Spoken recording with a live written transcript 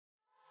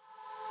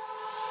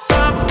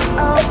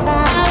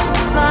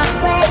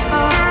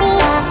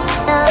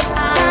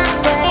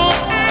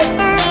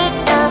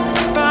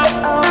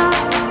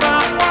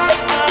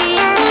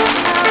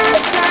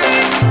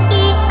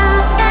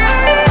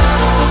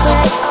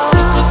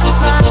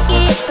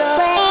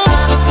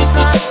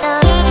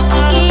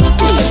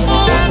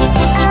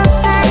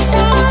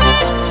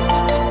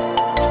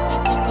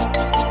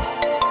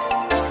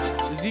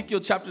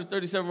chapter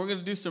 37. We're going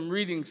to do some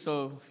reading,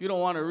 so if you don't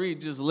want to read,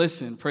 just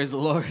listen. Praise the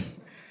Lord.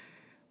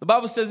 The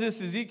Bible says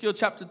this, Ezekiel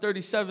chapter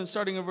 37,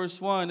 starting in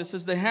verse 1. It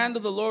says, "The hand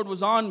of the Lord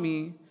was on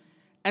me,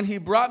 and he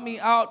brought me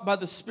out by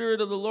the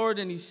Spirit of the Lord,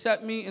 and he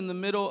set me in the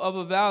middle of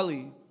a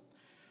valley.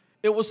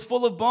 It was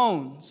full of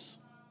bones.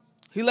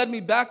 He led me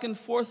back and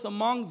forth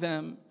among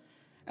them,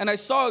 and I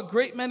saw a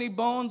great many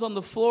bones on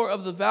the floor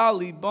of the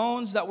valley,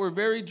 bones that were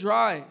very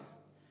dry.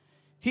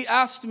 He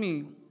asked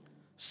me,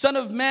 'Son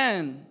of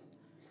man,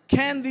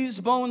 can these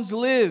bones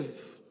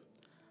live?'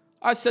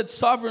 I said,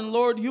 'Sovereign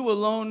Lord, you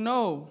alone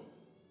know.'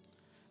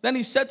 Then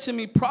he said to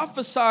me,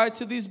 'Prophesy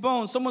to these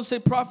bones.'" Someone say,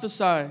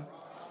 prophesy.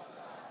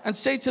 "And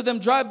say to them,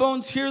 'Dry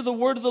bones, hear the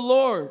word of the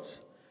Lord.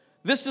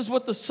 This is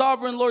what the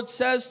sovereign Lord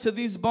says to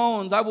these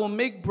bones. I will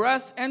make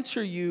breath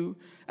enter you,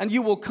 and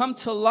you will come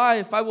to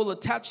life. I will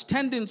attach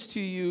tendons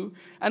to you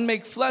and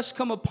make flesh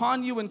come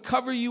upon you and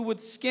cover you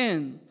with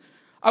skin.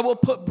 I will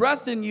put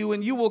breath in you,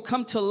 and you will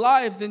come to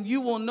life. Then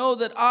you will know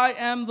that I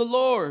am the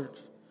Lord.'"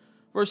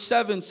 Verse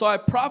 7, "So I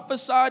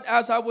prophesied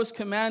as I was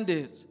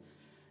commanded.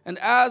 And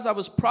as I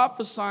was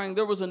prophesying,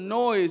 there was a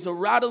noise, a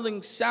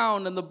rattling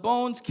sound, and the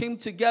bones came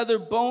together,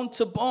 bone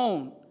to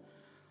bone.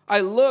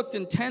 I looked,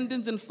 and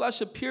tendons and flesh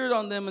appeared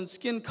on them, and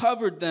skin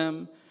covered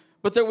them,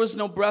 but there was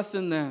no breath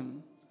in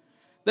them.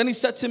 Then he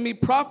said to me,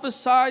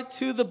 'Prophesy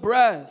to the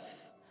breath.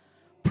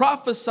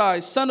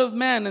 Prophesy, Son of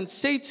man, and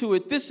say to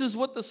it, this is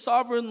what the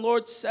sovereign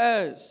Lord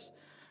says.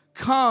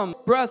 Come,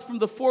 breath from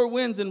the four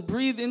winds, and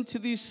breathe into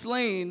these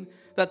slain,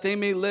 that they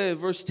may live.'"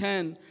 Verse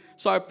 10,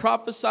 "So I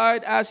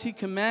prophesied as he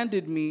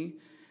commanded me,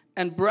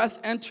 and breath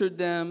entered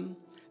them.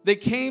 They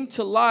came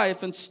to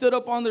life and stood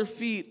up on their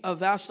feet, a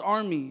vast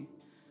army."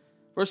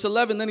 Verse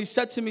 11, "Then he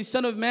said to me,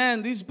 'Son of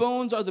man, these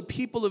bones are the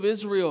people of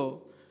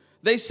Israel.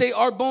 They say,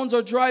 our bones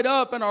are dried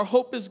up, and our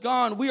hope is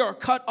gone. We are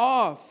cut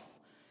off.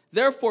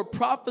 Therefore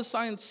prophesy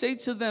and say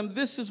to them,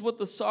 this is what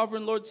the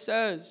sovereign Lord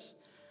says.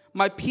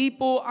 My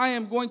people, I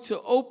am going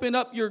to open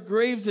up your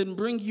graves and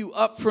bring you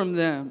up from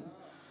them.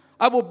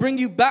 I will bring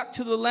you back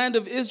to the land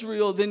of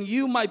Israel. Then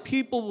you, my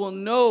people, will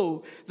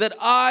know that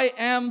I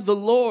am the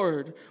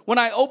Lord. When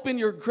I open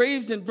your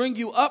graves and bring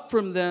you up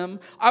from them,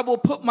 I will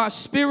put my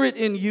spirit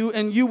in you,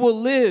 and you will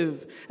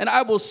live. And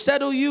I will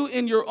settle you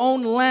in your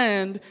own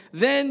land.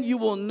 Then you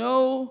will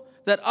know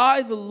that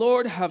I, the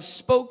Lord, have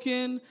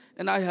spoken,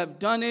 and I have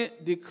done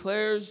it,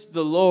 declares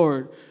the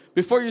Lord."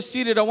 Before you're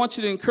seated, I want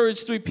you to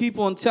encourage three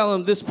people and tell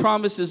them, this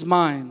promise is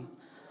mine.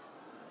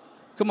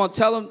 Come on,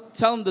 tell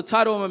them the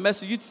title of my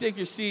message. You take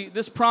your seat.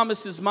 This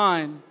promise is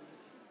mine.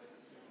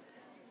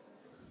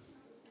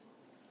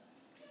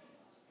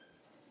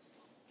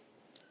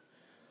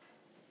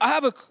 I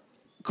have a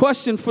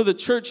question for the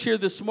church here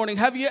this morning.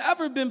 Have you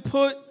ever been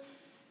put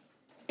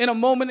in a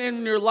moment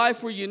in your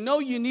life where you know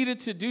you needed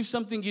to do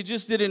something, you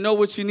just didn't know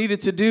what you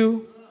needed to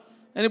do?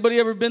 Anybody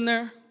ever been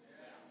there?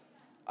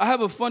 I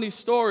have a funny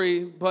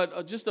story,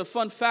 but just a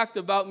fun fact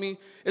about me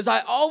is I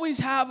always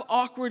have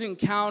awkward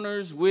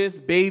encounters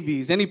with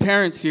babies. Any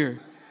parents here?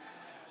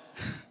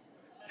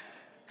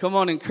 Come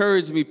on,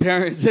 encourage me,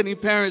 parents. Any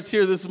parents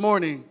here this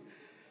morning?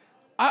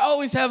 I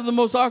always have the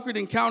most awkward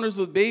encounters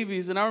with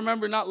babies, and I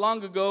remember not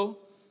long ago,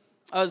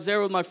 I was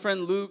there with my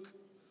friend Luke,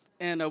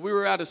 and we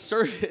were at a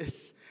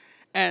service,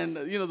 and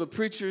the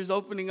preacher is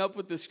opening up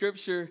with the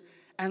scripture,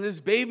 and this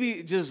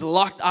baby just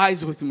locked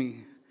eyes with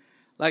me.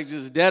 Like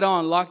just dead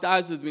on, locked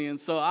eyes with me. And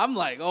so I'm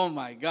like, oh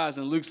my gosh.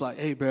 And Luke's like,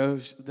 hey, bro,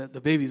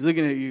 the baby's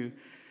looking at you.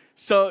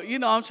 So,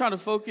 I'm trying to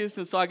focus.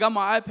 And so I got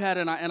my iPad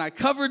and I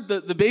covered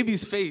the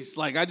baby's face.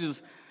 Like I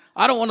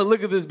don't want to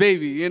look at this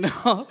baby,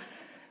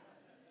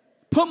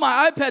 Put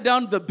my iPad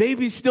down, the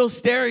baby's still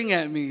staring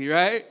at me,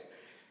 right?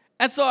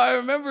 And so I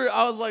remember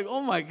I was like,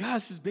 oh my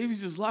gosh, this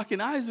baby's just locking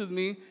eyes with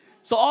me.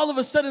 So all of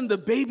a sudden the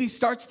baby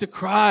starts to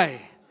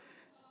cry.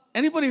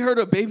 Anybody heard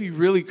a baby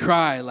really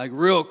cry, like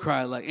real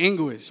cry, like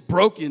anguish,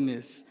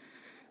 brokenness?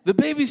 The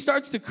baby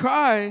starts to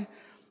cry,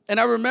 and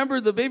I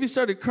remember the baby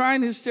started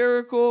crying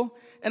hysterical,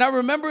 and I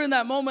remember in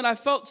that moment I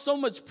felt so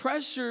much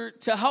pressure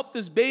to help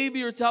this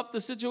baby or to help the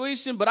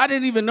situation, but I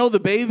didn't even know the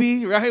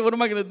baby, right? What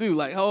am I going to do?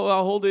 Like, oh,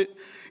 I'll hold it,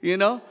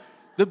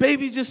 The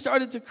baby just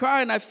started to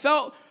cry, and I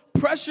felt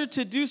pressure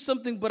to do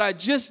something, but I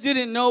just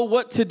didn't know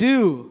what to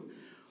do.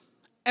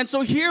 And so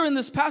here in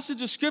this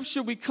passage of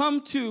Scripture, we come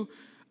to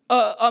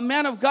a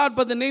man of God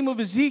by the name of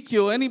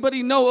Ezekiel.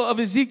 Anybody know of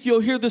Ezekiel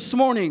here this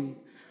morning?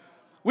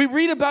 We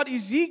read about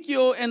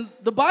Ezekiel, and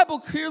the Bible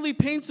clearly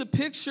paints a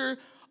picture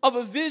of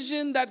a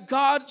vision that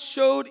God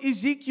showed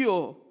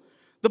Ezekiel.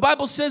 The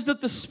Bible says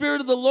that the Spirit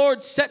of the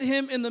Lord set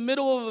him in the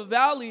middle of a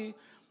valley,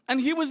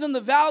 and he was in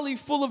the valley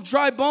full of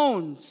dry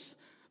bones.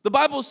 The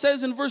Bible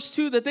says in verse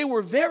 2 that they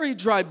were very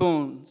dry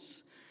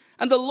bones.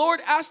 And the Lord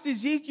asked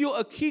Ezekiel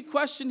a key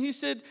question. He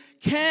said,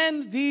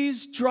 can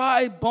these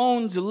dry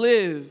bones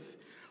live?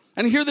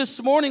 And here this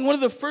morning, one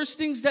of the first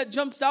things that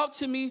jumps out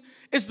to me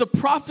is the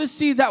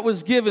prophecy that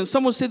was given.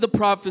 Someone say the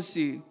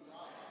prophecy.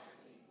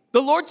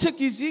 The Lord took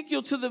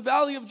Ezekiel to the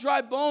valley of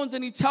dry bones,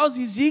 and he tells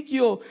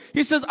Ezekiel,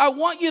 he says, I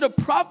want you to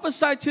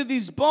prophesy to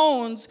these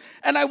bones,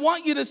 and I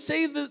want you to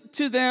say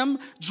to them,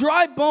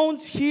 dry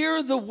bones,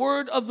 hear the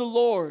word of the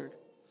Lord.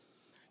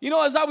 You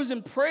know, as I was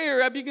in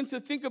prayer, I began to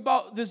think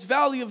about this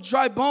valley of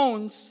dry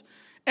bones,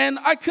 and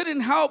I couldn't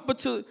help but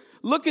to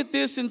look at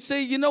this and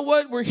say, you know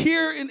what? We're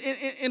here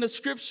in a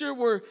scripture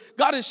where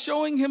God is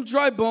showing him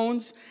dry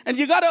bones, and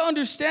you got to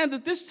understand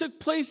that this took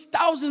place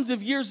thousands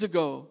of years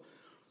ago.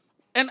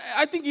 And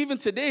I think even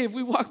today, if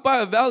we walk by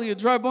a valley of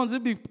dry bones,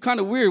 it'd be kind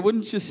of weird,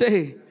 wouldn't you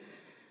say?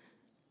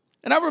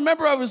 And I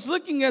remember I was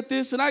looking at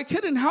this, and I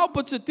couldn't help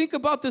but to think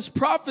about this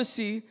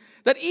prophecy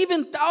that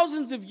even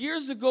thousands of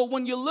years ago,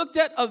 when you looked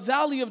at a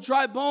valley of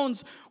dry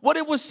bones, what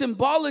it was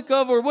symbolic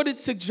of, or what it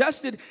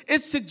suggested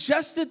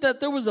that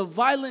there was a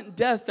violent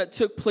death that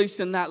took place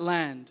in that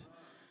land.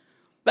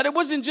 That it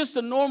wasn't just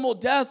a normal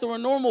death or a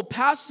normal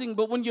passing,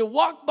 but when you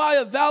walk by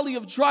a valley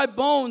of dry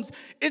bones,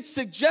 it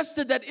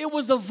suggested that it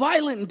was a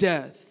violent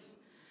death.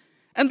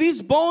 And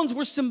these bones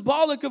were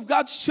symbolic of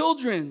God's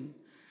children.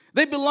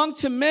 They belonged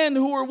to men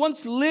who were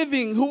once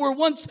living, who were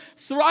once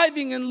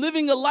thriving and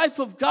living a life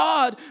of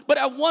God, but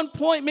at one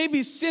point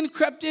maybe sin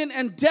crept in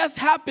and death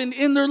happened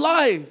in their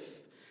life.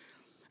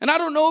 And I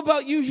don't know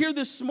about you here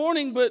this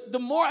morning, but the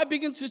more I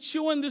begin to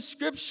chew on this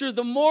scripture,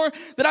 the more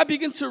that I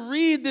begin to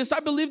read this, I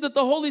believe that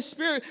the Holy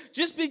Spirit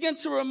just began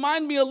to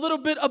remind me a little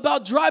bit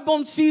about dry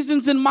bone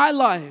seasons in my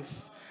life.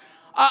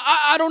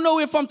 I don't know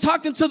if I'm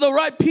talking to the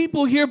right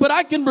people here, but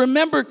I can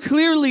remember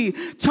clearly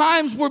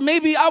times where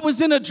maybe I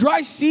was in a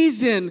dry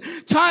season,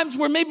 times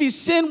where maybe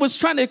sin was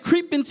trying to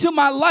creep into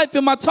my life.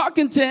 Am I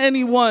talking to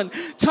anyone?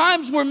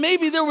 Times where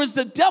maybe there was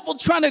the devil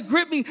trying to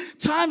grip me,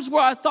 times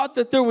where I thought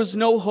that there was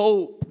no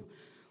hope.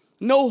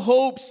 No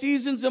hope,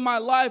 seasons in my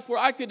life where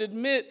I could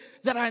admit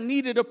that I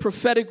needed a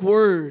prophetic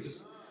word.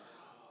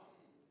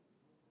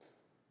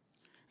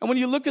 And when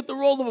you look at the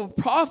role of a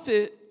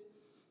prophet,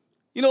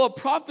 you know, a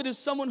prophet is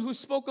someone who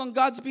spoke on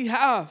God's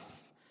behalf.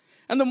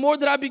 And the more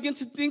that I begin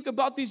to think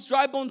about these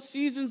dry bone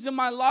seasons in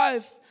my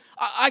life,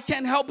 I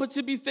can't help but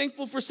to be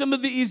thankful for some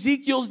of the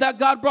Ezekiels that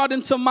God brought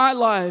into my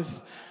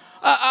life.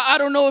 I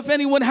don't know if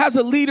anyone has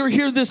a leader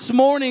here this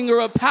morning,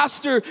 or a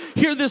pastor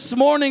here this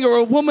morning, or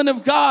a woman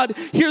of God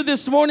here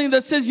this morning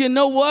that says, you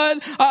know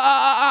what,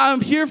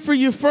 I'm here for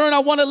you, Fern. I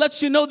want to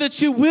let you know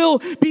that you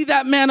will be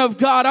that man of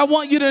God. I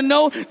want you to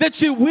know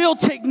that you will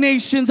take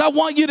nations. I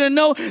want you to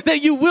know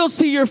that you will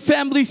see your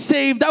family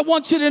saved. I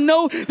want you to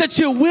know that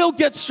you will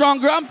get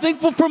stronger. I'm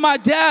thankful for my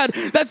dad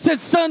that said,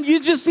 son, you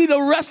just need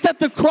to rest at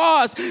the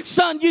cross.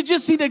 Son, you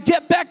just need to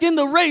get back in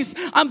the race.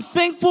 I'm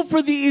thankful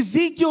for the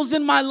Ezekiels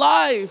in my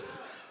life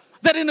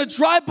that in a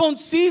dry bone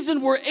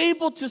season were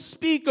able to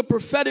speak a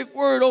prophetic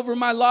word over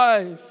my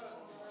life.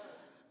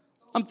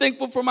 I'm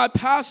thankful for my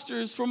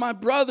pastors, for my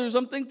brothers.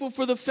 I'm thankful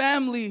for the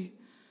family.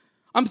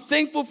 I'm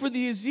thankful for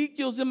the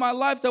Ezekiels in my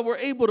life that were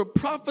able to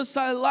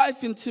prophesy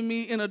life into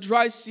me in a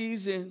dry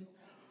season.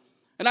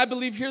 And I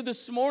believe here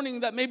this morning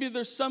that maybe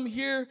there's some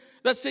here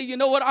that say, you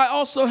know what, I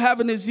also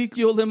have an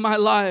Ezekiel in my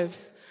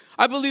life.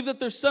 I believe that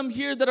there's some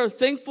here that are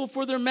thankful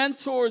for their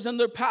mentors and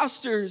their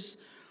pastors.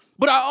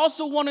 But I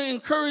also want to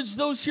encourage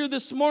those here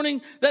this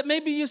morning that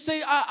maybe you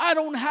say, I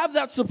don't have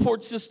that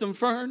support system,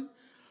 Fern.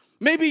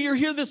 Maybe you're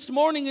here this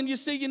morning and you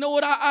say, you know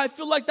what, I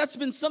feel like that's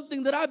been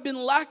something that I've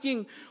been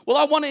lacking. Well,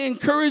 I want to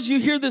encourage you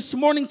here this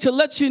morning to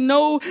let you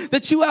know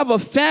that you have a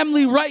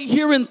family right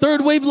here in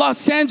Third Wave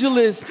Los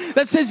Angeles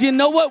that says, you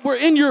know what, we're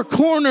in your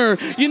corner.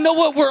 You know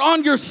what, we're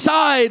on your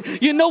side.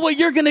 You know what,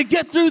 you're going to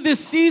get through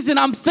this season.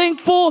 I'm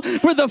thankful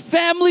for the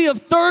family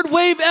of Third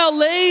Wave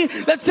LA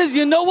that says,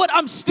 you know what,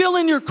 I'm still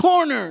in your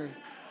corner.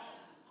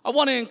 I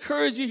want to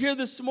encourage you here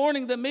this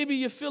morning that maybe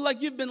you feel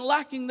like you've been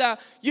lacking that.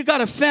 You got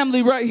a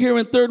family right here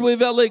in Third Wave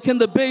LA. Can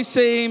the Bay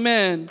say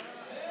amen?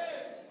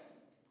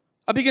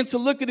 I begin to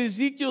look at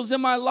Ezekiel's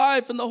in my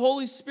life, and the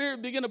Holy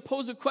Spirit began to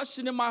pose a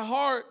question in my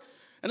heart.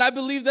 And I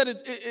believe that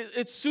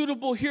it's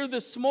suitable here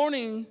this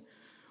morning.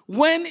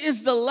 When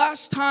is the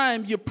last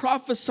time you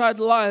prophesied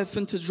life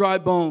into dry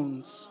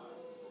bones?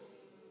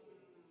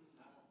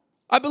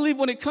 I believe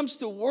when it comes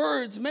to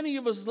words, many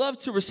of us love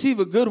to receive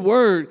a good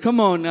word.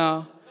 Come on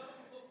now.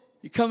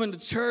 You come into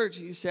church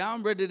and you say,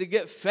 I'm ready to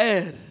get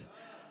fed.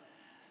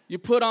 You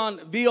put on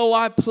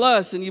VOI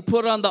Plus and you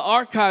put on the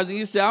archives and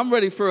you say, I'm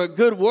ready for a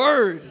good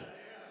word.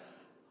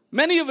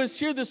 Many of us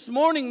here this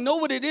morning know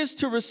what it is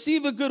to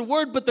receive a good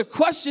word, but the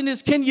question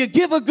is, can you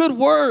give a good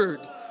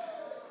word?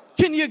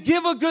 Can you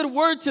give a good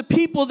word to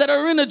people that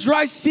are in a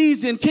dry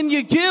season? Can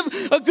you give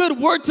a good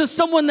word to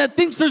someone that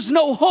thinks there's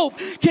no hope?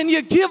 Can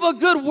you give a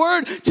good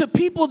word to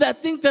people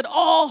that think that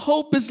all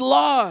hope is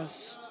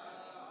lost?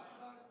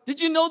 Did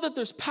you know that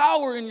there's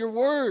power in your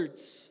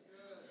words?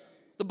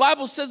 The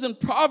Bible says in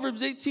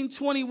Proverbs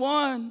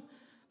 18:21,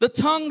 the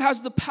tongue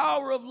has the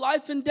power of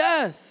life and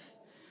death,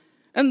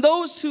 and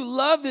those who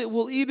love it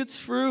will eat its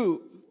fruit.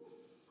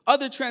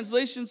 Other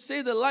translations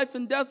say that life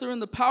and death are in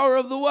the power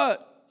of the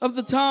what? Of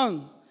the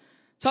tongue.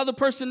 Tell the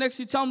person next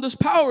to you, tell them there's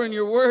power in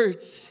your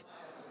words.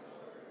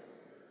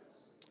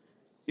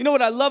 You know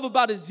what I love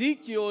about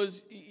Ezekiel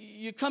is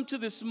you come to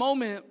this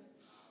moment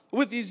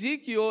with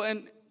Ezekiel,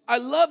 and I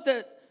love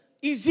that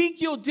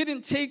Ezekiel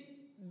didn't take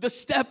the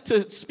step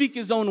to speak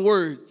his own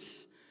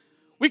words.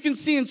 We can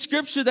see in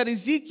Scripture that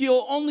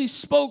Ezekiel only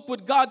spoke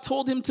what God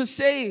told him to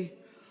say.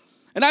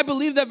 And I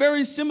believe that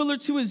very similar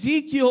to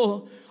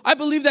Ezekiel, I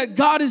believe that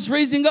God is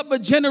raising up a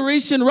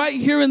generation right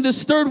here in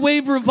this third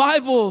wave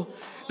revival.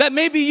 That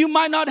maybe you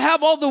might not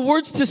have all the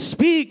words to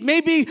speak.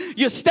 Maybe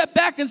you step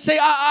back and say,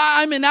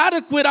 I'm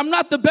inadequate. I'm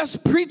not the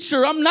best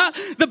preacher. I'm not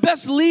the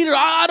best leader.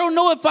 I don't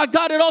know if I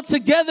got it all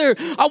together.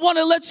 I want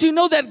to let you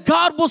know that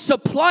God will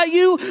supply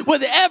you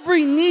with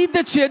every need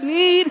that you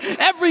need,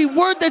 every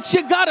word that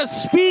you got to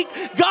speak.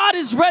 God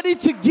is ready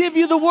to give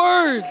you the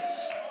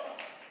words.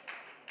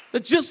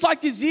 That just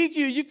like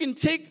Ezekiel, you can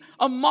take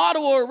a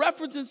model or a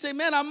reference and say,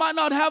 man, I might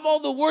not have all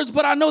the words,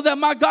 but I know that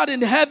my God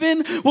in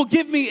heaven will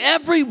give me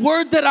every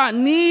word that I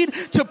need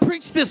to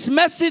preach this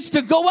message,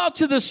 to go out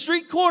to the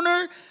street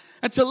corner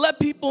and to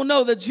let people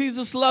know that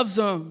Jesus loves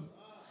them.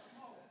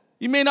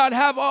 You may not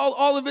have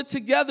all of it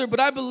together, but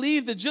I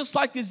believe that just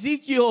like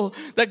Ezekiel,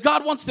 that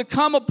God wants to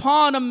come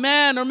upon a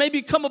man or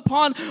maybe come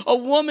upon a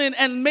woman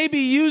and maybe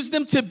use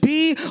them to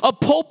be a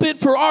pulpit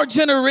for our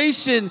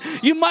generation.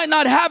 You might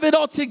not have it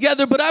all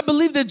together, but I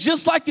believe that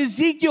just like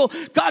Ezekiel,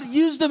 God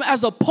used them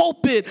as a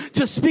pulpit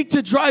to speak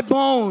to dry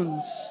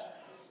bones.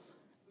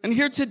 And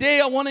here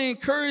today, I want to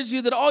encourage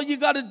you that all you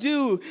got to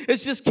do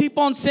is just keep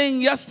on saying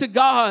yes to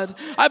God.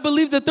 I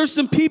believe that there's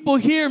some people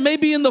here,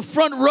 maybe in the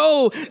front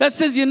row, that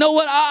says, you know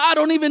what, I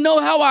don't even know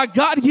how I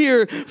got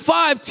here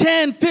 5,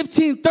 10,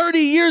 15, 30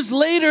 years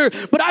later,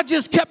 but I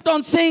just kept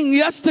on saying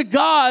yes to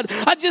God.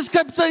 I just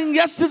kept saying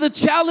yes to the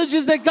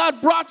challenges that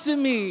God brought to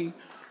me.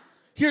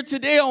 Here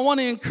today, I want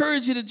to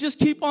encourage you to just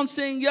keep on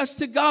saying yes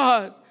to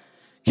God.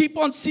 Keep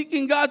on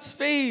seeking God's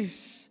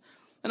face.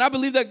 And I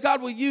believe that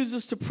God will use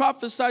us to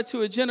prophesy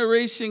to a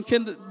generation.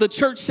 Can the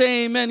church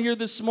say amen here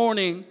this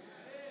morning?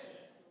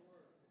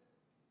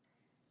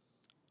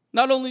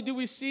 Not only do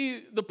we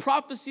see the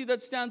prophecy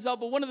that stands out,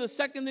 but one of the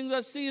second things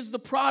I see is the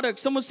product.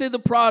 Someone say the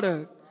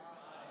product.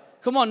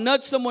 Come on,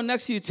 nudge someone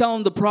next to you, tell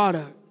them the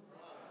product.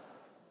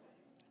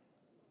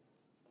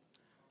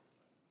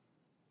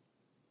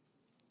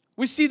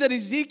 We see that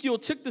Ezekiel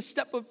took the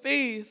step of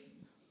faith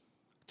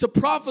to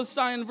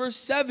prophesy in verse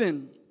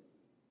 7.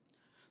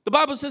 The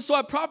Bible says, so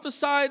I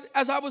prophesied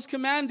as I was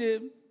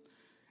commanded,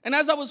 and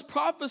as I was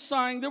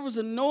prophesying, there was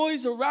a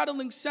noise, a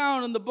rattling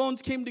sound, and the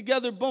bones came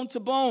together, bone to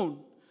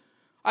bone.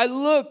 I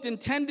looked, and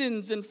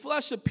tendons and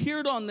flesh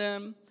appeared on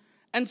them,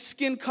 and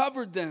skin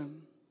covered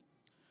them.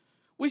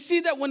 We see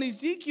that when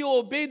Ezekiel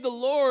obeyed the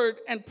Lord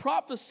and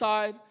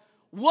prophesied,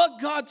 what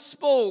God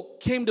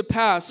spoke came to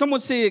pass. Someone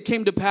say it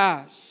came to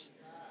pass.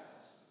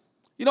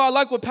 You know, I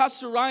like what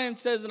Pastor Ryan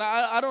says, and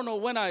I don't know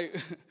when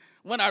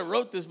I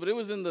wrote this, but it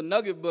was in the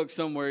nugget book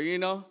somewhere, you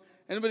know.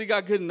 Anybody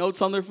got good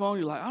notes on their phone?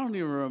 You're like, I don't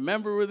even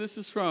remember where this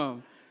is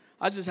from.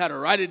 I just had to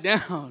write it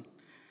down.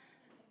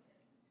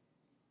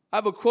 I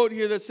have a quote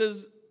here that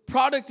says,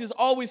 product is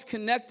always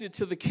connected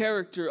to the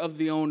character of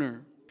the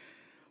owner.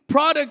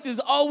 Product is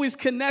always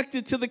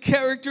connected to the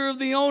character of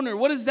the owner.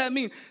 What does that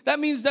mean? That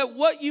means that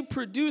what you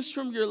produce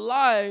from your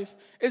life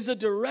is a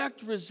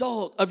direct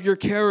result of your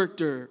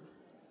character.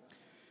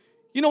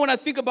 You know, when I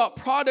think about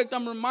product,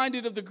 I'm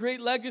reminded of the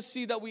great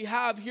legacy that we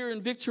have here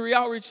in Victory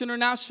Outreach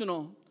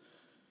International.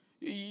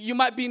 You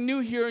might be new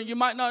here and you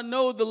might not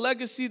know the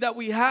legacy that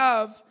we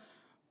have,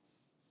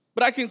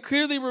 but I can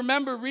clearly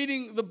remember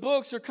reading the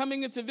books or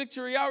coming into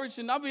Victory Outreach,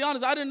 and I'll be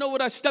honest, I didn't know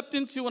what I stepped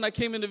into when I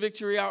came into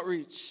Victory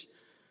Outreach.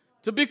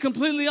 To be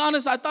completely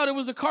honest, I thought it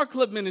was a car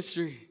club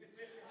ministry.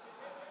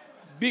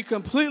 Be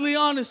completely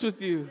honest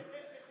with you.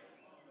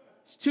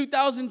 It's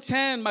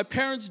 2010, my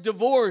parents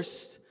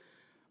divorced.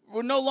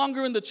 We're no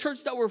longer in the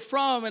church that we're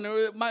from,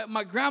 and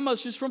my grandma,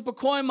 she's from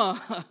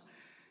Pacoima.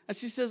 And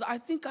she says, I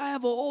think I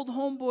have an old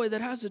homeboy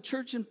that has a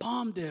church in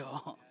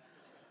Palmdale.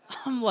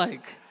 I'm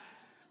like,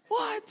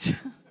 what?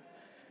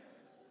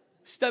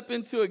 Step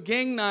into a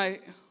gang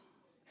night,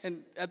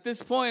 and at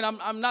this point,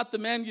 I'm not the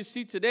man you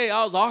see today.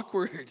 I was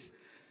awkward.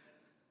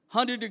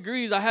 100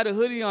 degrees, I had a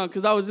hoodie on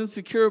because I was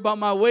insecure about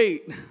my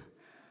weight.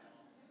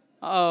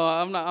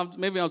 Oh,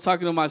 maybe I'm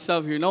talking to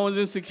myself here. No one's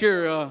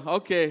insecure.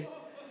 Okay.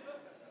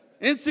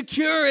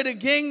 Insecure at a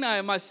gang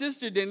night. My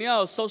sister,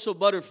 Danielle, social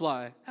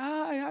butterfly.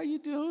 Hi, how you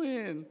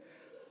doing?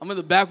 I'm in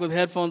the back with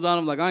headphones on.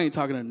 I'm like, I ain't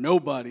talking to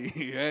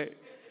nobody, right?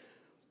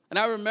 And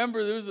I remember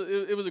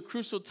it was a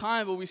crucial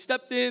time, but we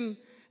stepped in,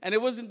 and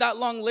it wasn't that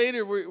long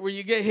later where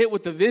you get hit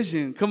with the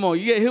vision. Come on,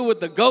 you get hit with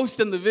the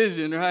ghost and the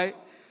vision, right?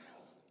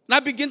 And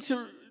I begin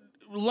to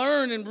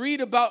learn and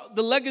read about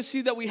the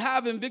legacy that we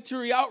have in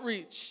Victory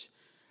Outreach.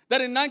 That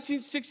in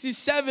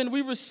 1967,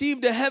 we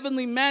received a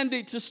heavenly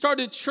mandate to start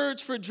a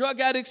church for drug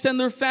addicts and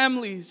their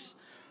families.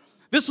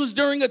 This was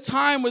during a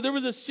time where there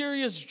was a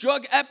serious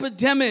drug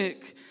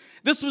epidemic.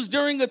 This was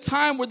during a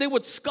time where they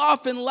would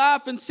scoff and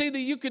laugh and say that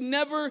you could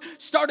never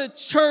start a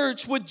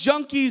church with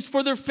junkies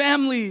for their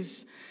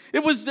families.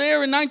 It was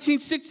there in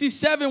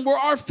 1967 where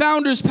our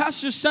founders,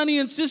 Pastor Sonny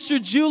and Sister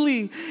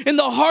Julie, in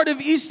the heart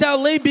of East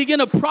LA, began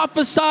to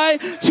prophesy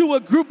to a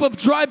group of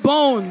dry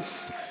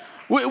bones.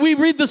 We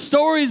read the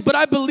stories, but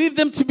I believe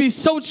them to be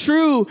so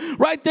true.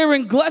 Right there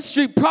in Glen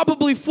Street,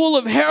 probably full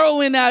of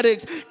heroin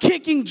addicts,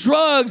 kicking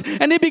drugs.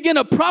 And they began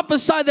to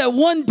prophesy that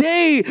one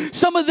day,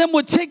 some of them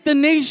would take the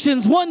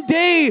nations. One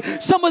day,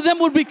 some of them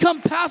would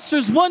become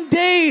pastors. One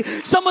day,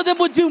 some of them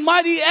would do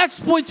mighty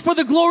exploits for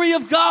the glory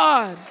of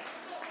God.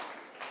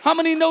 How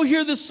many know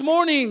here this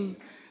morning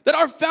that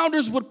our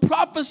founders would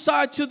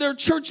prophesy to their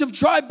church of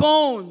dry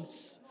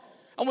bones?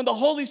 And when the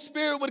Holy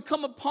Spirit would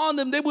come upon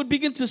them, they would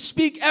begin to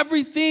speak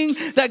everything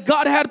that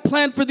God had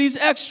planned for these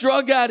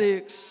ex-drug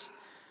addicts.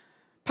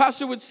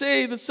 Pastor would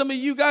say that some of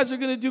you guys are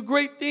going to do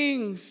great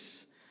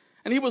things.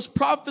 And he was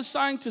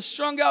prophesying to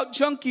strung out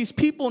junkies,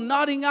 people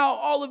nodding out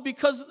all of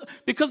because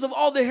of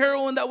all the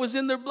heroin that was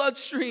in their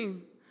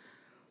bloodstream.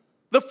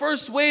 The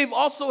first wave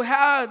also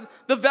had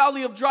the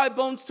valley of dry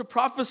bones to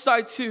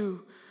prophesy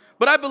to.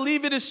 But I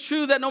believe it is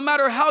true that no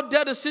matter how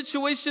dead a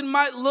situation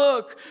might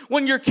look,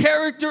 when your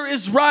character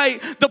is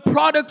right, the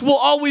product will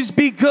always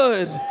be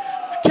good.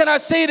 Can I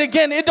say it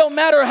again? It don't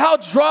matter how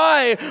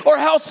dry or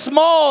how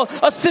small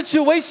a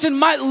situation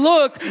might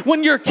look.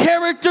 When your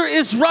character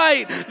is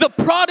right, the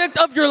product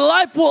of your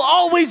life will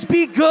always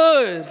be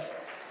good.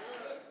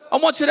 I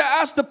want you to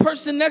ask the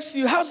person next to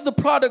you, how's the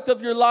product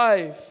of your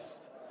life?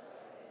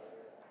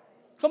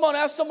 Come on,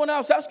 ask someone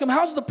else. Ask them,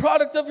 how's the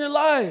product of your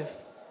life?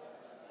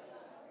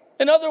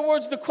 In other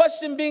words, the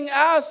question being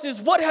asked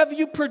is, what have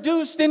you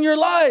produced in your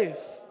life?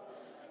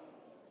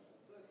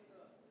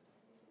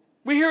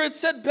 We hear it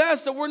said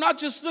best that we're not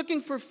just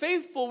looking for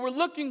faithful, we're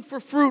looking for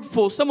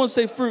fruitful. Someone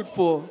say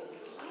fruitful.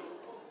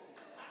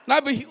 And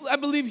I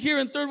believe here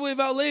in Third Wave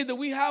LA that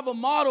we have a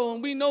model,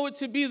 and we know it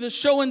to be the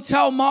show and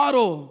tell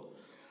model.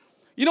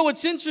 You know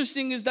what's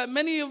interesting is that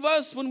many of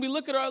us, when we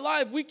look at our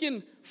life, we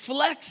can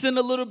flex in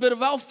a little bit of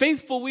how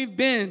faithful we've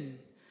been.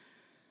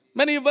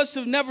 Many of us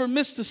have never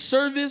missed a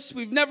service.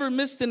 We've never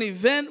missed an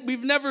event.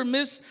 We've never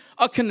missed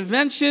a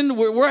convention.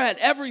 We're at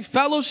every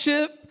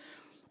fellowship.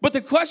 But the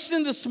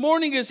question this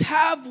morning is,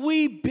 have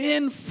we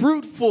been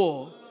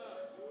fruitful?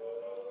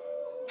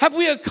 Have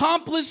we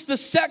accomplished the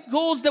set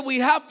goals that we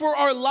have for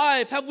our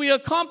life? Have we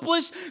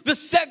accomplished the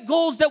set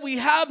goals that we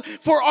have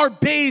for our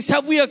base?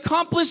 Have we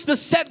accomplished the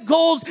set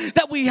goals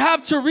that we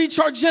have to reach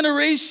our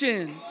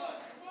generation?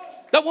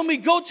 That when we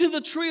go to the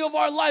tree of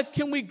our life,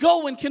 can we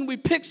go and can we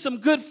pick some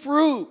good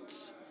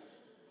fruit?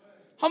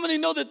 How many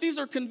know that these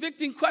are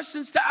convicting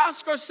questions to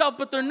ask ourselves,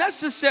 but they're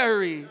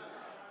necessary?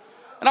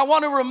 And I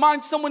want to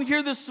remind someone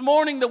here this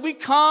morning that we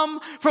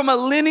come from a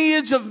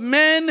lineage of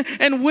men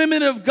and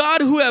women of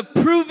God who have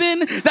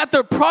proven that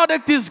their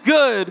product is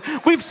good.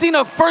 We've seen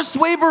a first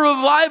wave of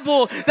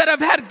revival that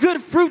have had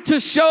good fruit to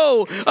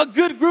show. A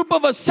good group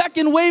of a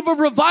second wave of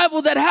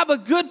revival that have a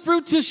good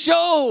fruit to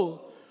show.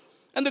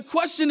 And the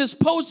question is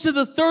posed to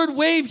the third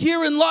wave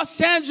here in Los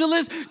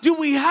Angeles. Do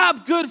we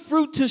have good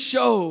fruit to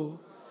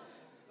show?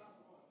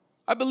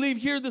 I believe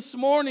here this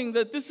morning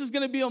that this is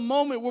going to be a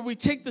moment where we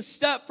take the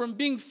step from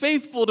being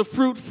faithful to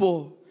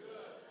fruitful.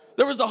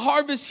 There was a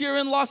harvest here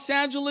in Los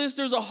Angeles.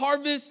 There's a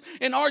harvest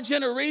in our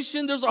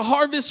generation. There's a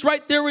harvest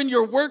right there in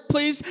your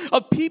workplace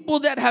of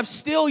people that have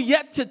still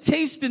yet to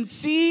taste and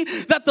see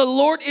that the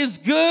Lord is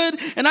good.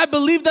 And I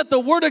believe that the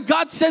Word of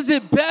God says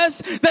it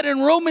best, that in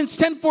Romans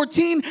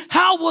 10:14,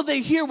 how will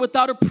they hear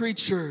without a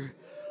preacher?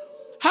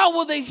 How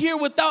will they hear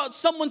without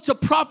someone to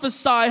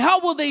prophesy? How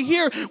will they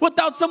hear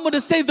without someone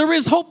to say there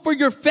is hope for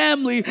your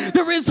family?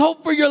 There is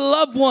hope for your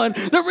loved one.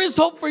 There is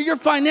hope for your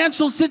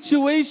financial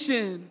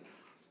situation.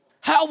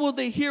 How will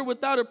they hear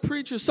without a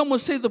preacher? Someone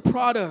say the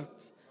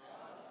product.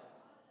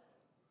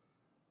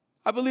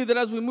 I believe that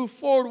as we move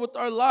forward with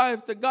our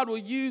life, that God will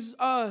use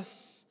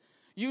us,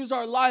 use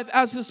our life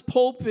as His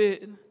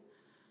pulpit. And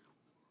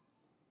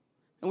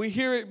we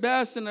hear it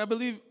best, and I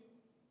believe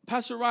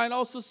Pastor Ryan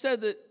also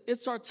said that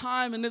it's our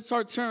time and it's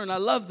our turn. I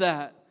love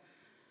that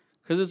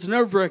because it's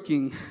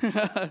nerve-wracking.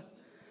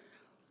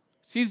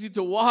 It's easy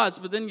to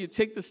watch, but then you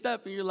take the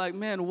step and you're like,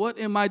 man, what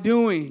am I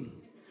doing?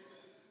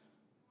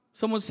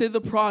 Someone say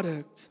the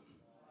product.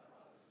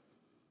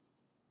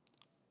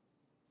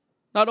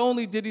 Not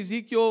only did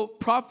Ezekiel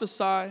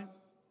prophesy,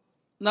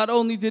 not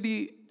only did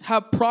he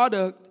have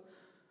product,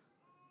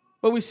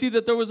 but we see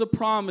that there was a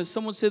promise.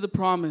 Someone say the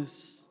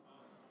promise.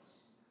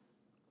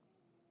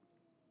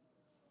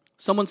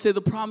 Someone say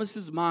the promise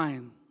is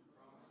mine.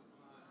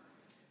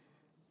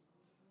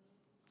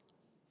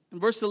 In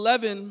verse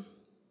 11,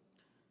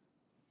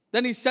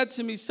 then he said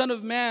to me, Son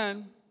of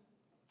man,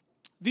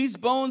 these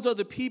bones are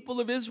the people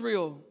of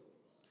Israel.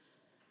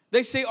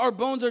 They say our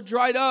bones are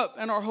dried up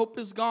and our hope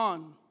is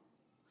gone.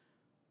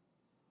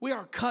 We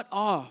are cut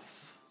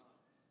off.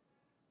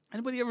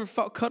 Anybody ever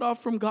felt cut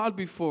off from God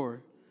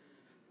before?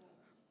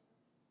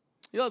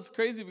 You know, it's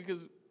crazy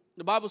because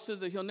the Bible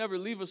says that He'll never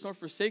leave us nor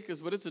forsake us,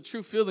 but it's a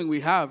true feeling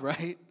we have,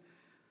 right?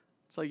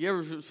 It's like you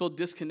ever feel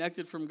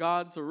disconnected from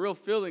God? It's a real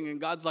feeling,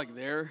 and God's like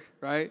there,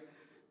 right?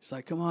 It's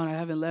like, come on, I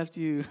haven't left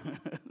you.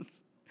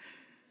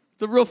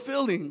 It's a real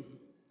feeling.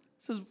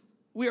 It says,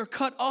 we are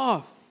cut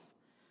off.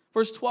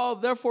 Verse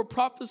 12, therefore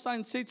prophesy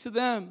and say to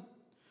them,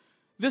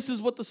 this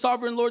is what the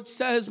sovereign Lord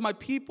says, my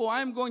people,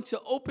 I am going to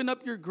open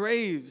up your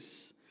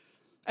graves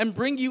and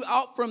bring you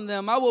out from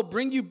them. I will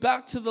bring you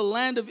back to the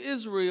land of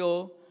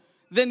Israel.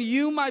 Then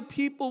you, my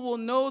people, will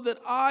know that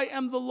I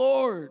am the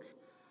Lord.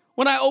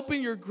 When I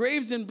open your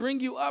graves and bring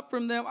you up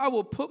from them, I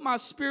will put my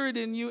spirit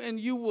in you and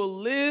you will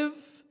live,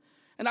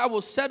 and I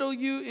will settle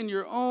you in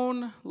your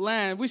own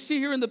land. We see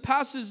here in the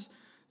passage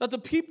that the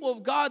people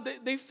of God,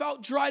 they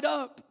felt dried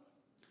up.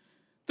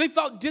 They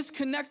felt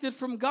disconnected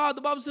from God.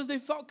 The Bible says they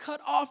felt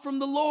cut off from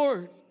the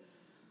Lord.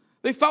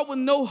 They felt with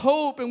no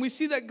hope. And we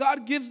see that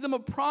God gives them a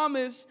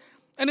promise,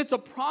 and it's a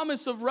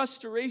promise of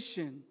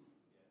restoration.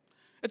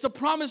 It's a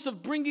promise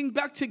of bringing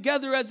back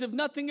together as if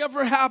nothing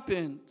ever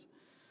happened.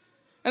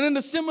 And in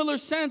a similar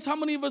sense, how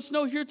many of us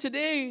know here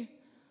today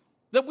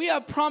that we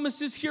have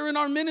promises here in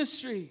our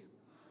ministry?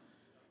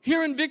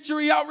 Here in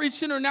Victory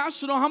Outreach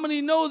International, how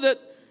many know that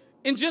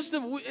in just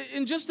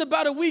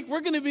about a week,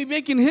 we're going to be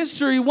making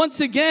history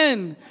once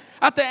again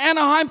at the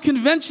Anaheim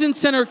Convention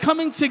Center,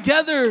 coming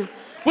together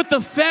with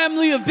the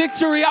family of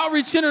Victory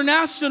Outreach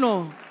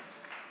International.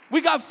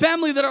 We got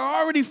family that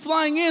are already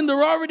flying in.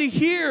 They're already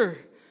here.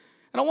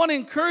 And I want to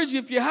encourage you,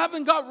 if you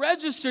haven't got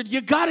registered,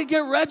 you got to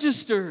get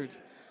registered.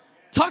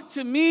 Talk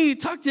to me.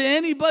 Talk to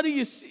anybody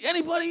you see.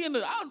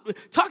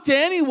 Talk to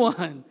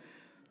anyone.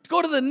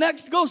 Go to the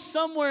next, go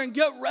somewhere and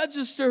get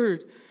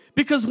registered.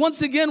 Because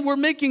once again, we're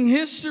making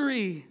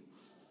history.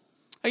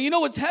 And you know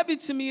what's heavy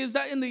to me is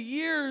that in the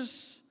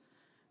years,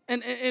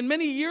 and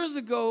many years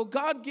ago,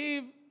 God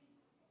gave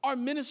our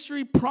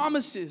ministry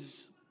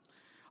promises.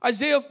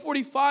 Isaiah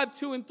 45,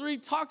 2 and 3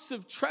 talks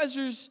of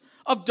treasures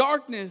of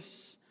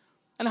darkness.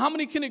 And how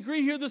many can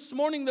agree here this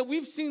morning that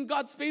we've seen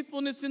God's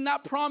faithfulness in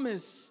that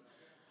promise?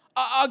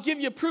 I'll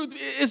give you proof.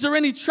 Is there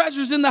any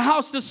treasures in the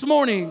house this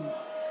morning?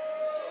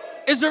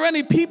 Is there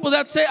any people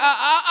that say,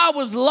 I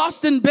was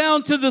lost and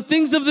bound to the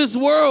things of this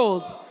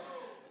world?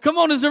 Come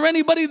on, is there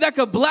anybody that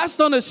could blast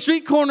on a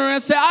street corner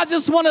and say, I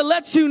just want to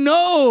let you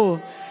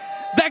know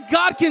that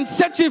God can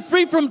set you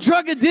free from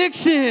drug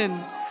addiction,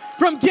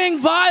 from gang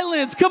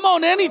violence? Come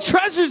on, any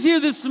treasures here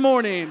this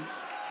morning?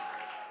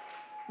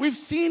 We've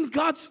seen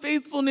God's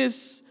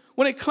faithfulness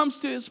when it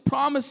comes to his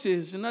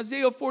promises in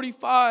Isaiah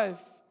 45.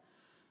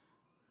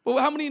 But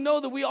how many know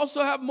that we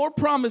also have more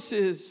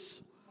promises?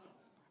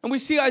 And we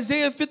see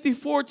Isaiah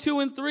 54, 2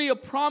 and 3, a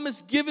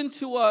promise given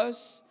to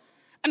us.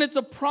 And it's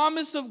a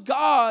promise of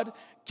God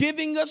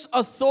giving us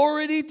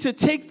authority to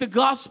take the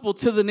gospel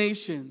to the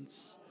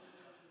nations.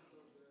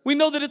 We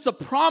know that it's a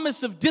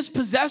promise of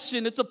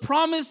dispossession. It's a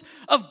promise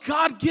of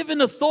God-given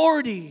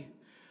authority.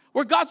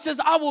 Where God says,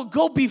 I will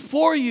go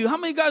before you. How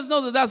many of you guys know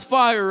that that's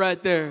fire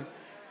right there?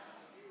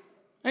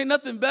 Ain't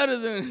nothing better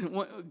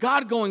than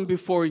God going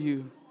before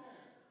you.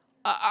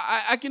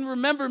 I can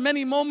remember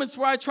many moments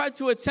where I tried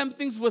to attempt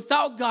things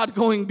without God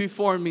going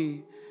before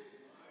me.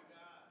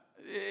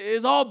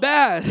 It's all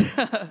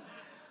bad.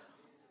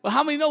 But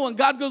how many know when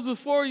God goes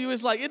before you,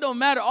 it's like, it don't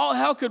matter. All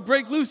hell could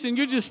break loose and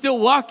you're just still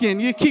walking.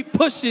 You keep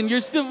pushing.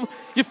 You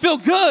feel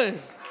good.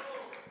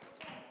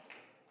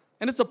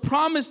 And it's a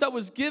promise that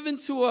was given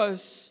to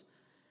us,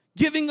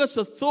 giving us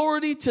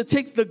authority to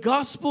take the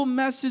gospel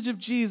message of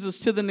Jesus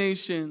to the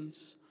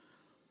nations.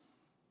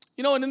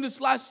 You know, and in this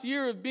last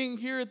year of being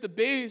here at the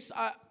base,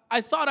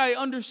 I thought I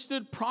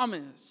understood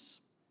promise.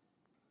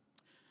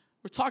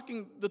 We're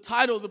talking, the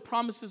title, The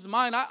Promise is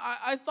Mine.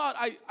 I thought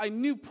I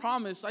knew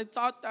promise. I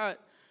thought that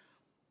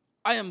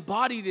I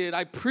embodied it.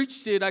 I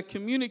preached it. I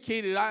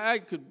communicated. I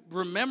could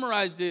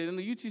memorize it. In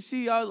the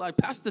UTC, I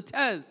passed the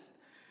test.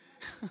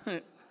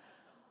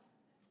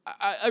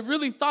 I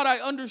really thought I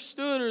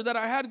understood or that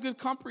I had good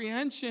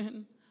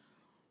comprehension.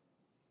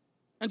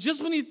 And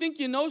just when you think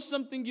you know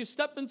something, you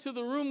step into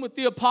the room with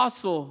the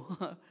apostle.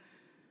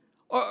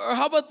 or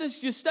how about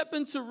this? You step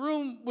into a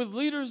room with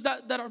leaders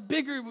that are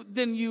bigger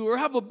than you or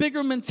have a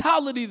bigger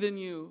mentality than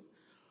you.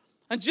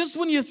 And just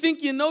when you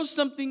think you know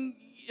something,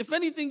 if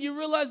anything, you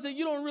realize that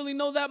you don't really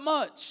know that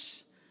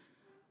much.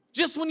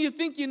 Just when you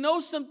think you know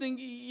something,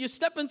 you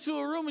step into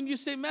a room and you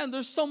say, man,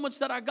 there's so much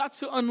that I got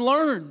to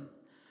unlearn.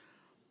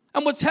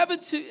 And what's heavy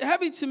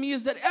to me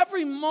is that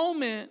every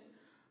moment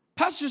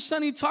Pastor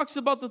Sonny talks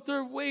about the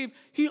third wave,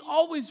 he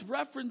always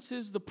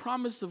references the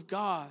promise of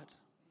God.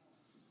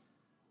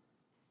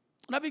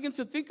 And I begin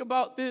to think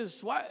about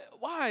this.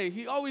 Why?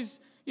 He always,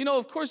 you know,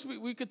 of course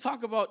we could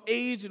talk about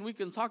age and we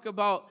can talk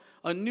about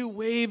a new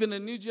wave and a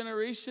new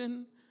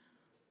generation.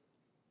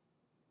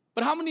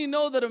 But how many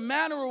know that a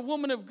man or a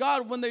woman of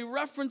God, when they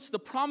reference the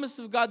promise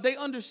of God, they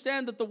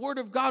understand that the word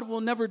of God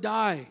will never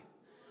die?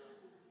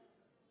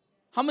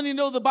 How many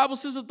know the Bible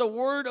says that the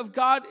word of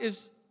God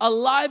is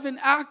alive and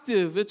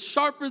active? It's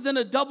sharper than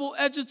a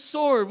double-edged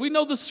sword. We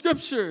know the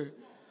scripture.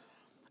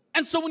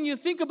 And so when you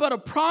think about a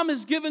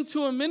promise given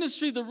to a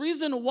ministry, the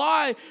reason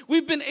why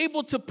we've been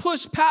able to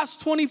push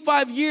past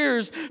 25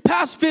 years,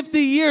 past 50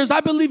 years, I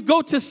believe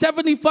go to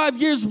 75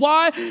 years.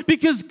 Why?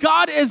 Because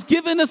God has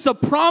given us a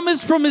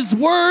promise from His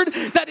Word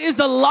that is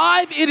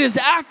alive, it is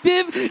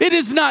active, it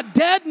is not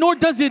dead, nor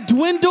does it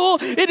dwindle.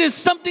 It is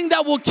something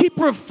that will keep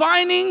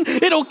refining,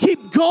 it'll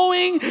keep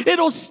going,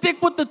 it'll stick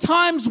with the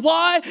times.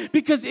 Why?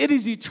 Because it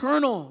is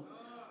eternal.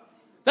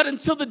 That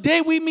until the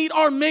day we meet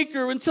our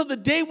Maker, until the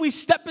day we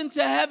step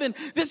into heaven,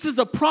 this is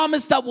a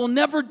promise that will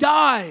never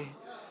die.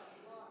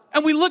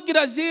 And we look at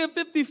Isaiah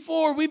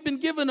 54, we've been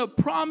given a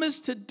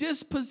promise to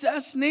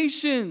dispossess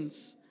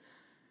nations.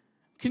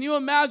 Can you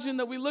imagine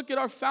that we look at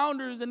our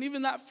founders and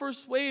even that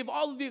first wave,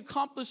 all of the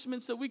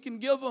accomplishments that we can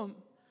give them?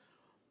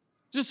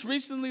 Just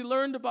recently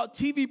learned about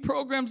TV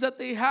programs that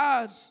they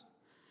had.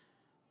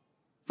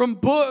 From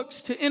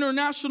books to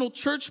international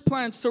church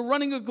plants to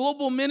running a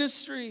global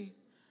ministry.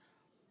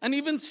 And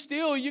even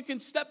still, you can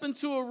step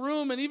into a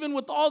room, and even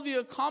with all the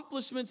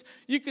accomplishments,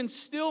 you can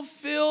still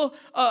feel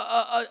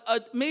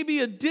maybe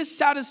a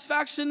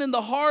dissatisfaction in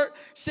the heart,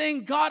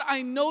 saying, God,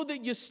 I know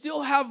that you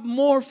still have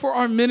more for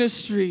our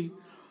ministry.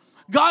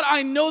 God,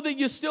 I know that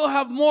you still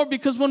have more,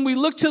 because when we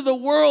look to the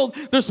world,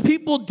 there's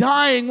people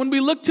dying. When we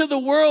look to the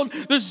world,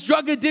 there's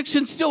drug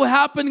addiction still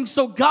happening.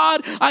 So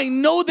God, I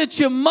know that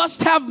you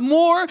must have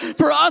more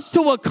for us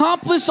to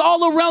accomplish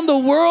all around the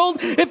world.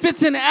 If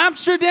it's in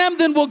Amsterdam,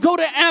 then we'll go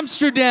to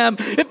Amsterdam.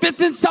 If it's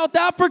in South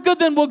Africa,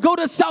 then we'll go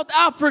to South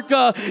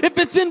Africa. If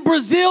it's in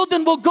Brazil,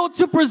 then we'll go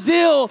to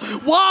Brazil.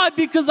 Why?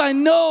 Because I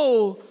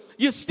know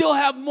you still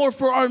have more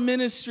for our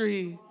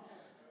ministry.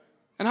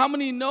 And how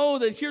many know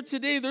that here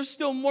today, there's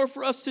still more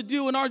for us to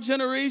do in our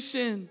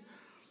generation?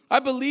 I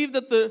believe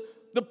that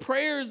the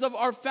prayers of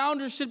our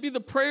founders should be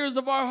the prayers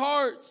of our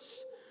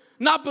hearts.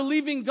 Not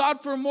believing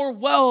God for more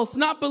wealth,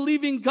 not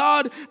believing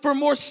God for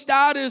more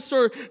status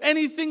or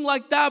anything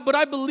like that. But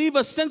I believe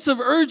a sense of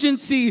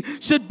urgency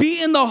should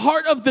be in the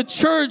heart of the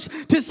church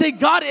to say,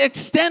 God,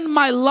 extend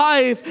my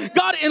life.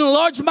 God,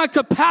 enlarge my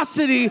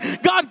capacity.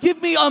 God, give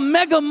me a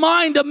mega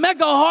mind, a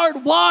mega heart.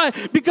 Why?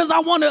 Because I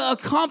want to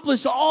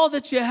accomplish all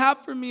that you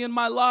have for me in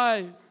my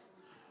life.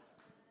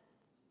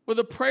 Where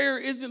the prayer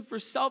isn't for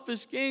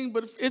selfish gain,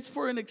 but it's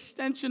for an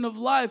extension of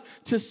life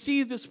to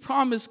see this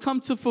promise come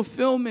to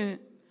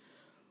fulfillment.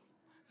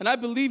 And I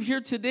believe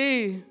here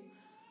today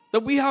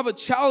that we have a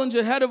challenge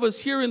ahead of us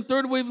here in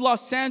Third Wave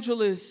Los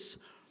Angeles,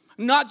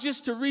 not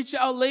just to reach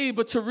LA,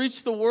 but to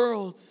reach the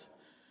world.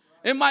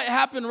 It might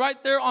happen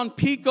right there on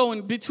Pico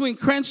and between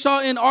Crenshaw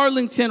and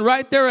Arlington,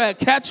 right there at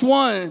Catch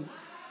One.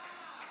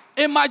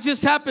 It might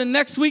just happen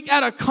next week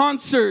at a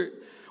concert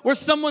where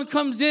someone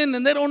comes in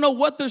and they don't know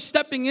what they're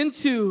stepping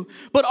into.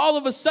 But all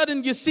of a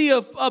sudden you see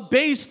a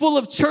base full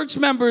of church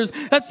members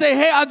that say,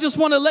 hey, I just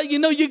want to let you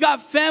know you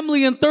got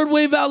family in Third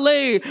Wave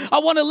LA.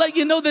 I want to let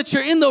you know that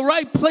you're in the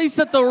right place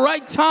at the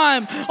right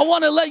time. I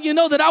want to let you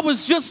know that I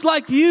was just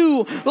like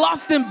you,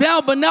 lost and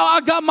bound, but now I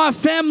got my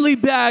family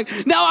back.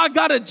 Now I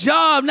got a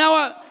job. Now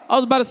I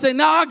was about to say,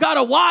 now I got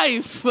a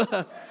wife.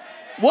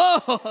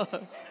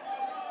 Whoa.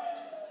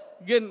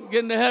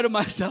 Getting ahead of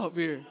myself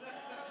here.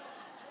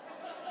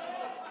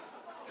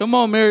 Come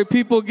on, married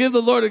people, give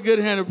the Lord a good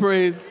hand of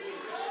praise.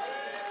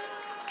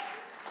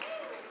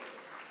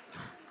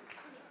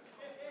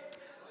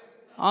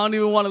 I don't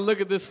even want to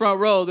look at this front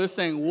row. They're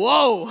saying,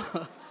 whoa.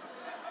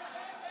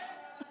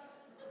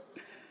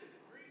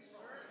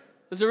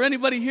 Is there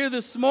anybody here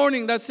this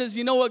morning that says,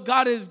 you know what,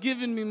 God has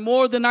given me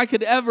more than I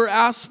could ever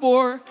ask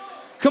for?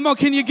 Come on,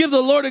 can you give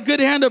the Lord a good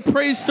hand of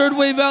praise, Third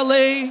Wave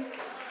LA?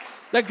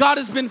 That God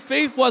has been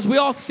faithful as we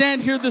all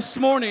stand here this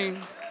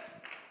morning.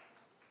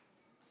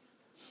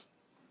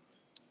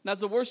 And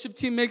as the worship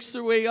team makes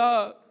their way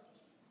up,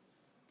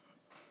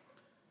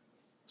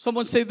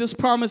 someone say, this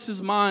promise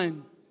is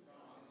mine.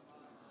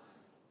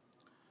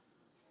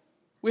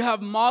 We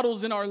have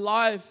models in our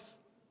life,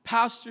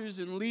 pastors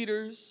and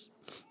leaders,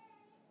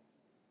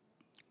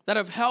 that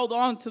have held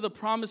on to the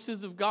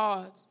promises of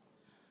God.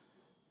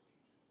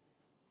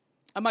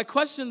 And my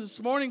question this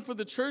morning for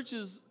the church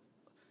is,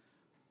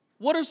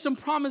 what are some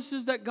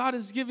promises that God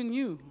has given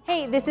you?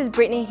 Hey, this is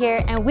Brittany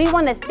here, and we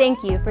want to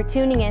thank you for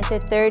tuning in to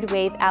Third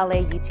Wave LA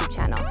YouTube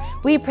channel.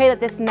 We pray that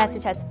this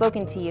message has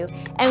spoken to you,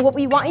 and what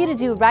we want you to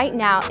do right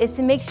now is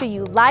to make sure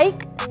you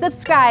like,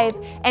 subscribe,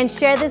 and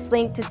share this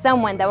link to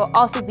someone that will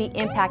also be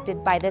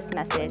impacted by this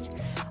message.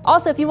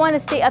 Also, if you want to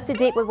stay up to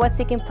date with what's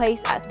taking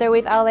place at Third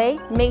Wave LA,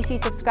 make sure you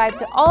subscribe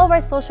to all of our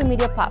social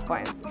media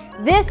platforms.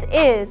 This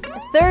is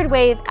Third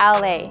Wave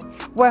LA,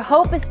 where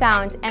hope is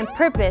found and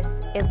purpose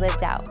is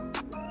lived out.